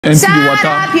empty the water.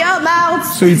 Up your mouth.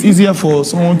 So it's easier for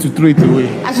someone to throw it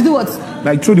away. I should do what?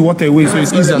 Like throw the water away, so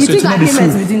it's easier. You So it's think not the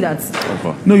arguments food. within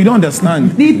that? No, you don't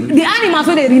understand. The animals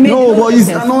where they remain. No, but it's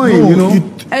annoying, you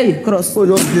know. Hey, cross. So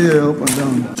just stay up and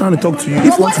down. I'm trying to talk to you.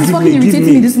 But what is fucking irritating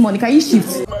me this morning? Can you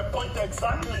shift? My point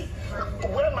exactly.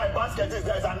 Where my basket is,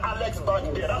 there's an Alex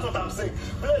bag there. That's what I'm saying.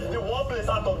 Place the one place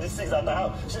out of the 6 that I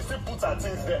have. She still puts her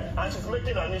things there, and she's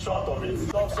making an issue out of it. You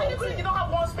don't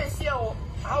have one space here.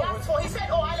 He said,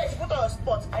 oh, Alex, put on a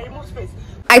spot. I remove space.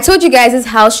 I told you guys this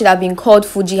house should have been called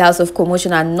Fuji House of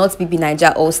Commotion and not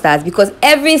BBNaija All-Stars, because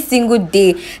every single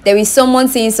day there is someone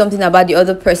saying something about the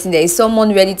other person. There is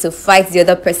someone ready to fight the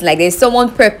other person. Like there is someone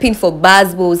prepping for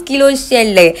Gbos, Kilo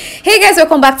Shelle. Hey guys,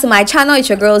 welcome back to my channel. It's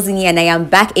your girl Zini and I am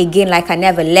back again like I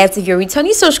never left. If you're a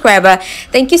returning subscriber,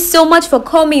 thank you so much for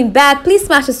coming back. Please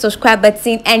smash the subscribe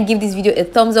button and give this video a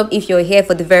thumbs up if you're here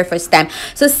for the very first time.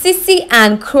 So Ceec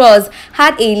and Gbos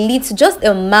had a little, just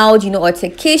a mild,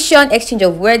 altercation, exchange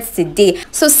of words today.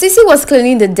 So Ceec was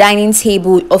cleaning the dining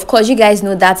table. Of course, you guys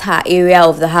know that's her area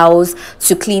of the house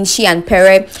to clean, she and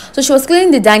Pere. So she was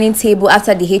cleaning the dining table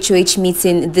after the HOH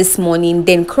meeting this morning.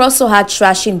 Then Gbos saw her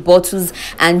trashing bottles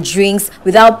and drinks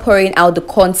without pouring out the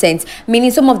contents,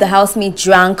 meaning some of the housemates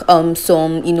drank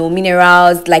some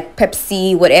minerals like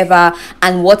Pepsi, whatever,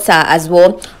 and water as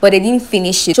well, but they didn't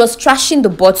finish it. She was trashing the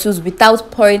bottles without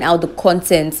pouring out the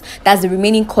contents, that's the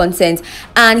remaining content.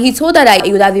 And he told her that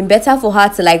it would have been better for her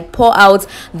to like pour out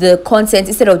the content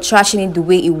instead of trashing it the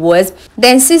way it was.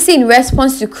 Then Ceec, in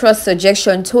response to Gbos'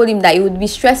 suggestion, told him that it would be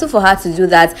stressful for her to do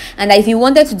that and that if he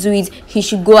wanted to do it, he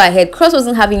should go ahead. Gbos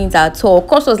wasn't having it at all.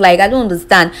 Gbos was like, I don't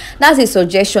understand, that's a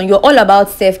suggestion, you're all about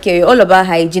self-care, you're all about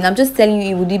hygiene, I'm just telling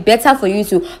you it would be better for you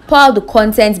to pour out the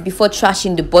content before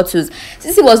trashing the bottles.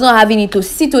 Ceec was not having it, so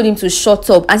Ceec told him to shut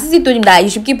up, and Ceec told him that he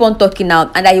should keep on talking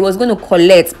out and that he was going to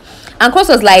collect. And Gbos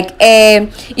was like,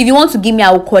 if you want to give me,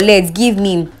 I will collect, give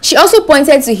me. She also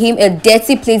pointed to him a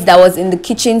dirty plate that was in the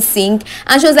kitchen sink,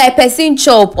 and she was like, person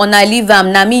chop on I leave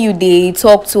na me you they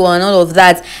talk to and all of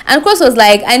that. And Gbos was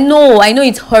like, I know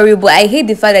it's horrible, I hate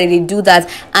the fact that they do that,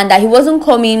 and that he wasn't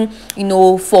coming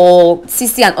for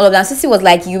Ceec and all of that. Ceec was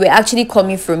like, you were actually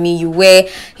coming for me,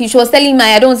 she was telling me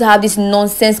I don't want to have this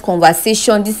nonsense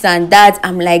conversation, this and that.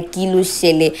 I'm like, Kilo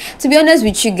Shelle. To be honest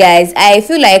with you guys, I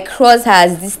feel like Gbos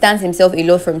has distanced himself a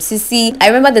lot from Ceec. I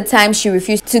remember the time she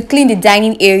refused to clean the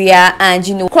dining area, and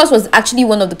Gbos was actually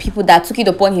one of the people that took it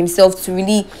upon himself to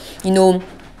really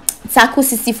tackle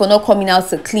Ceec for not coming out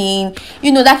to clean,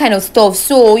 that kind of stuff.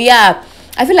 So yeah,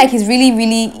 I feel like he's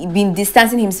really been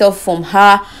distancing himself from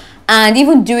her. And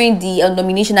even during the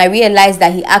nomination, I realized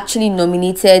that he actually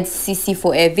nominated Ceec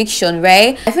for eviction,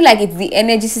 right? I feel like it's the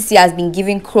energy Ceec has been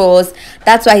giving Gbos.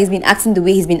 That's why he's been acting the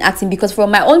way he's been acting. Because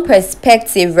from my own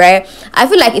perspective, right, I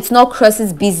feel like it's not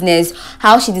Gbos' business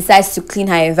how she decides to clean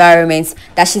her environment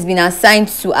that she's been assigned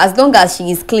to. As long as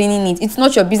she is cleaning it, it's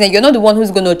not your business. You're not the one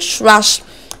who's going to trash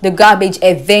the garbage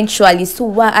eventually. So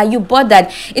why are you bothered?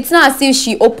 It's not as if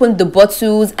she opened the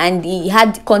bottles and he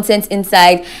had content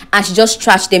inside and she just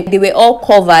trashed them. They were all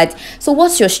covered. So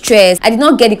what's your stress? I did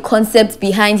not get the concept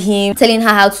behind him telling her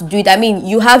how to do it. I mean,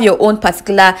 you have your own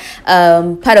particular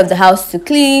part of the house to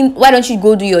clean. Why don't you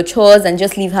go do your chores and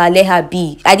just leave her, let her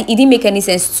be? It didn't make any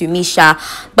sense to me, Sha.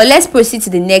 But let's proceed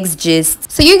to the next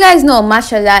gist. So you guys know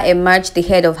Mashallah emerged the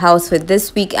head of house for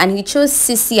this week, and he chose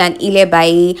Ceec and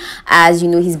Ile as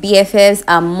his BFFs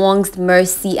amongst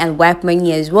Mercy and Wipe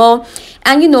Money as well.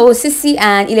 And Ceec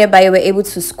and Ile were able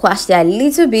to squash their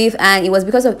little beef, and it was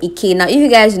because of Ike. Now if you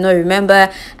guys do not remember,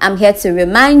 I'm here to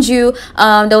remind you,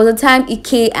 there was a time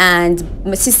Ike and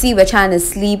Ceec were trying to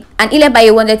sleep, and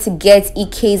Ile wanted to get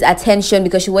Ike's attention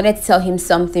because she wanted to tell him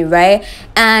something, right?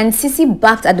 And Ceec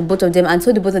backed at the both of them and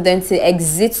told the both of them to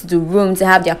exit the room to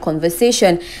have their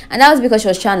conversation, and that was because she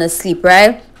was trying to sleep,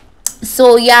 right?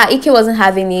 So yeah, Ike wasn't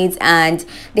having it, and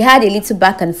they had a little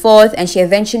back and forth, and she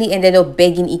eventually ended up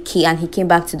begging Ike, and he came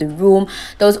back to the room.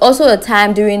 There was also a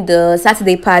time during the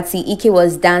Saturday party, Ike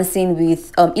was dancing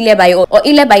with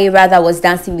Ile rather was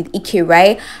dancing with Ike,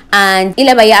 right? And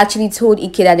Ile actually told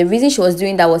Ike that the reason she was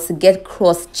doing that was to get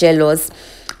Gbos jealous.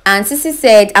 And Ceec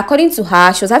said, according to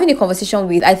her, she was having a conversation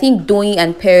with, I think, Doyin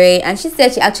and Pere, and she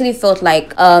said she actually felt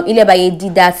like Ile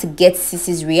did that to get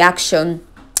Cec's reaction.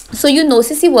 So,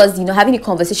 Ceec was, having a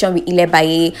conversation with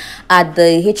Ilebaye at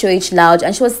the HOH lounge,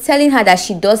 and she was telling her that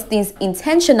she does things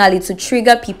intentionally to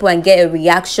trigger people and get a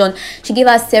reaction. She gave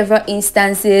her several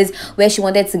instances where she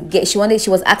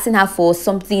was asking her for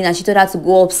something, and she told her to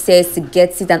go upstairs to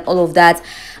get it and all of that.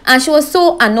 And she was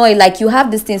so annoyed, like, you have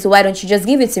this thing, so why don't you just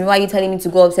give it to me? Why are you telling me to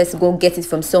go upstairs to go get it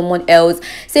from someone else?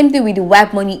 Same thing with the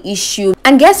wipe money issue.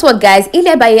 And guess what, guys?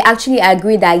 Ilebaye actually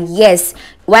agreed that yes,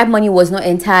 wipe money was not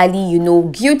entirely,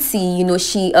 guilty.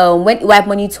 She when wipe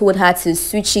money told her to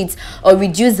switch it or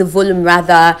reduce the volume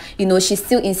rather, she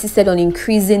still insisted on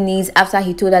increasing it after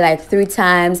he told her like 3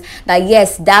 times that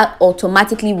yes, that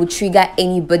automatically would trigger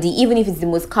anybody, even if it's the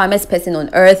most calmest person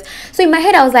on earth. So in my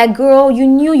head I was like, girl, you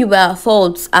knew you were at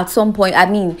fault at some point. I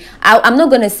mean, I'm not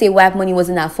gonna say wipe money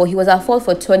wasn't at fault. He was at fault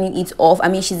for turning it off. I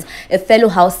mean, she's a fellow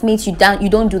housemate. You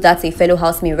don't do that to a fellow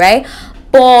housemate, right?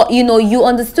 But you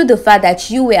understood the fact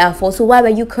that you were at fault. So why were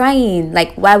you crying?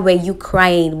 Like, why were you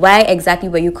crying? Why exactly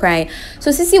were you crying?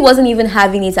 So Ceec wasn't even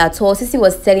having it at all. Ceec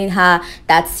was telling her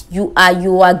that you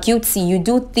are guilty. You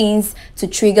do things to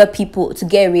trigger people, to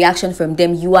get a reaction from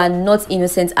them. You are not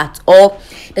innocent at all.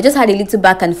 They just had a little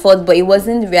back and forth, but it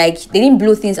wasn't like they didn't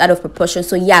blow things out of proportion.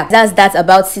 So yeah, that's that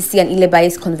about Ceec and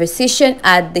Ilebaye's conversation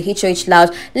at the HOH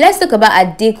lounge. Let's talk about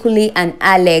Adekunle and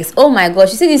Alex. Oh my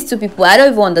gosh, you see these two people, I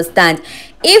don't even understand.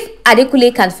 If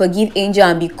Adekunle can forgive Angel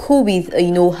and be cool with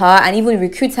her and even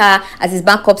recruit her as his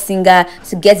backup singer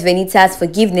to get Venita's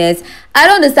forgiveness, I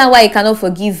don't understand why he cannot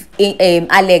forgive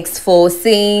Alex for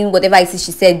saying whatever it is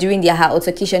she said during her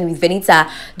altercation with Venita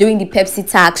during the Pepsi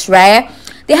tax, right?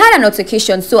 They had an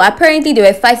altercation, so apparently they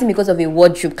were fighting because of a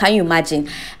wardrobe. Can you imagine?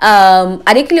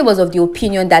 Adekunle was of the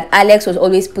opinion that Alex was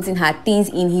always putting her things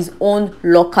in his own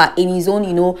locker, in his own,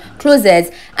 closets.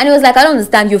 And it was like, I don't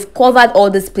understand. You've covered all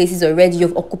these places already.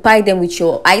 You've occupied them with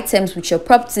your items, with your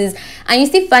properties, and you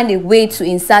still find a way to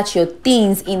insert your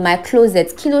things in my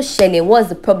closet. Kilo Shele, what's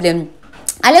the problem?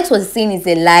 Alex was saying it's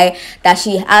a lie, that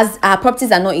her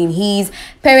properties are not in his.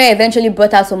 Pere eventually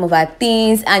brought out some of her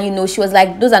things, and she was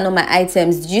like, those are not my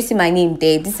items. Did you see my name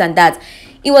there? This and that.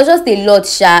 It was just a lot,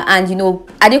 sha. And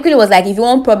Adekunle was like, if you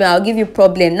want problem, I'll give you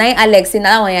problem. Now Alex saying,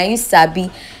 now you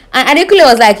sabi. And Adekunle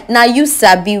was like, now you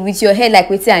sabi with your head like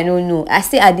wait till I don't know. I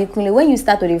say, Adekunle, when you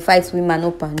start to fight women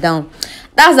up and down.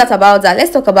 That's that about that.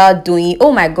 Let's talk about Doyin.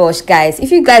 Oh my gosh, guys,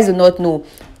 if you guys do not know,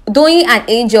 Doyin and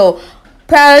Angel,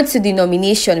 prior to the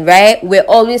nomination, right, we're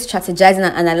always strategizing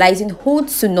and analyzing who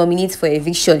to nominate for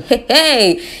eviction.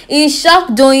 It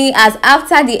shocked Doyin as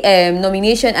after the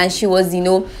nomination, and she was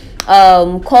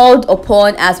called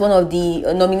upon as one of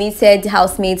the nominated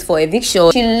housemates for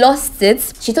eviction. She lost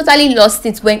it. She totally lost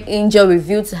it when Angel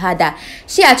revealed to her that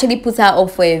she actually put her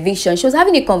up for eviction. She was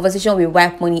having a conversation with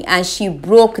wipe money and she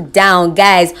broke down,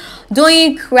 guys.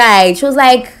 Doyin cried. She was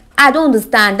like, I don't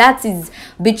understand. That is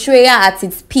betrayal at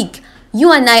its peak.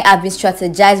 You and I have been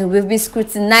strategizing, we've been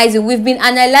scrutinizing, we've been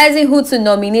analyzing who to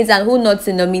nominate and who not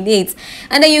to nominate.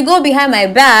 And then you go behind my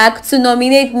back to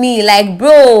nominate me. Like,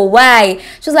 bro, why?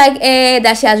 She was like,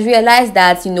 that she has realized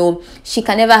that, she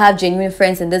can never have genuine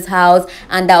friends in this house.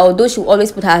 And that although she will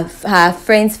always put her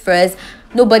friends first,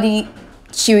 nobody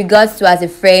she regards to as a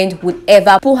friend would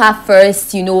ever put her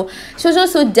first. She was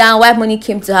just so down. Wipe money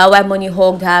came to her, wipe money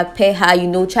hugged her, pay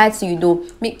her, tried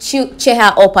to cheer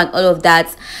her up and all of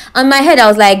that. On my head I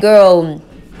was like, girl,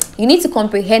 you need to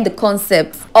comprehend the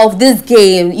concept of this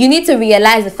game. You need to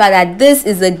realize the fact that this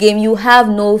is a game. You have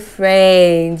no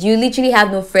friend. You literally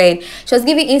have no friend. She was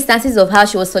giving instances of how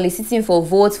she was soliciting for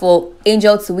votes for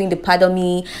Angel to win the Pardon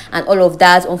Me and all of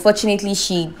that.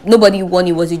 Unfortunately, nobody won.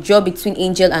 It was a draw between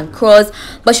Angel and Cross.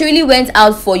 But she really went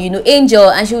out for,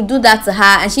 Angel, and she would do that to her.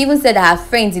 And she even said that her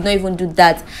friends did not even do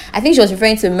that. I think she was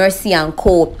referring to Mercy and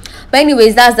Cole. But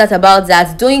anyways, that's that about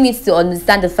that. Doyin needs to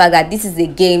understand the fact that this is a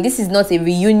game. This is not a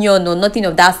reunion or nothing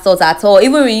of that sort at all.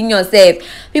 Even reunion self,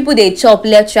 people they chop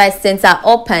left, right, center,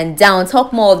 up and down.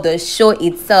 Talk more of the show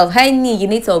itself. Honey, you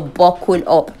need to buckle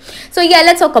up. So yeah,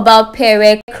 let's talk about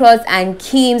Pere, Cross and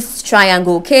Kim's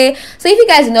triangle. Okay, so if you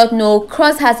guys do not know,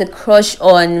 Cross has a crush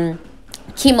on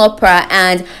Kim Opera,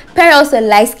 and Pere also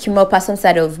likes Kim Opera some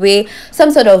sort of way.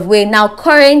 Now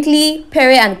currently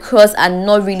Pere and Cross are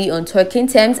not really on talking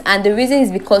terms, and the reason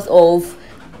is because of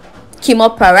Kim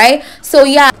Opera, right? So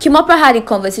yeah, Kim Opera had a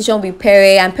conversation with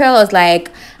Pere, and Pere was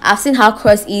like, I've seen how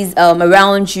Cross is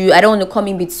around you. I don't want to come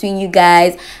in between you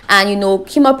guys. And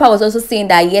Kim Opera was also saying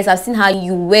that yes, I've seen how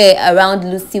you were around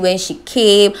Lucy when she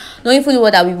came, knowing fully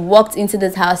well that we walked into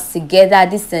this house together,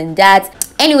 this and that.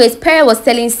 Anyways, Pere was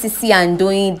telling Ceec and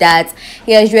Doyin that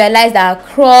he has realized that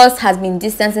Cross has been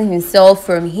distancing himself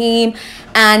from him,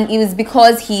 and it was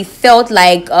because he felt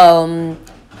like Pere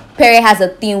Pere has a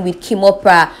thing with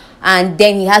Kimopra, and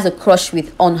then he has a crush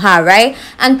on her, right?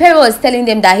 And Pere was telling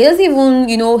them that he doesn't even,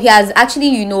 he has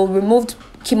actually, removed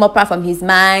Kimopra from his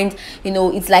mind.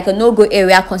 It's like a no-go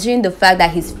area, considering the fact that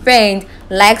his friend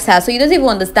likes her. So he doesn't even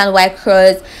understand why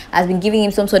Cruz has been giving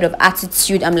him some sort of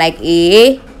attitude. I'm like,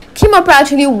 Kimopra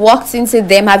actually walked into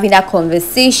them having that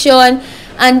conversation,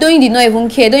 and Doyin did not even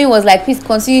care. Doyin was like, please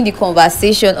continue the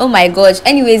conversation. Oh my gosh.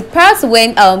 Anyways, perhaps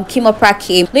when Kimopra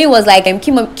came, Doyin was like,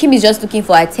 Kim is just looking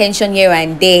for attention here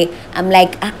and there. I'm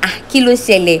like, kilo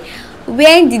shele.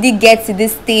 When did it get to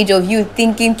this stage of you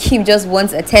thinking Kim just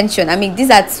wants attention? I mean, these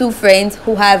are two friends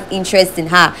who have interest in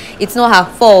her. It's not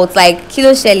her fault. Like,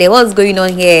 kilo shele, what's going on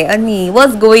here? Honey,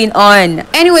 what's going on?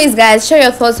 Anyways, guys, share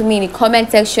your thoughts with me in the comment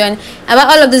section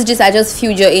about all of this. Just I just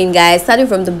filled you in, guys, starting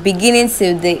from the beginning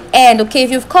to the end. Okay,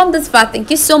 if you've come this far, thank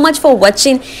you so much for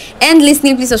watching and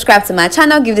listening. Please subscribe to my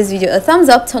channel, give this video a thumbs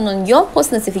up, turn on your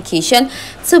post notification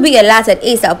to be alerted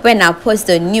ASAP when I post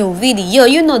a new video.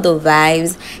 You know the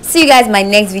vibes. See you guys in my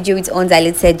next video with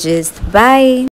undiluted gist. Bye.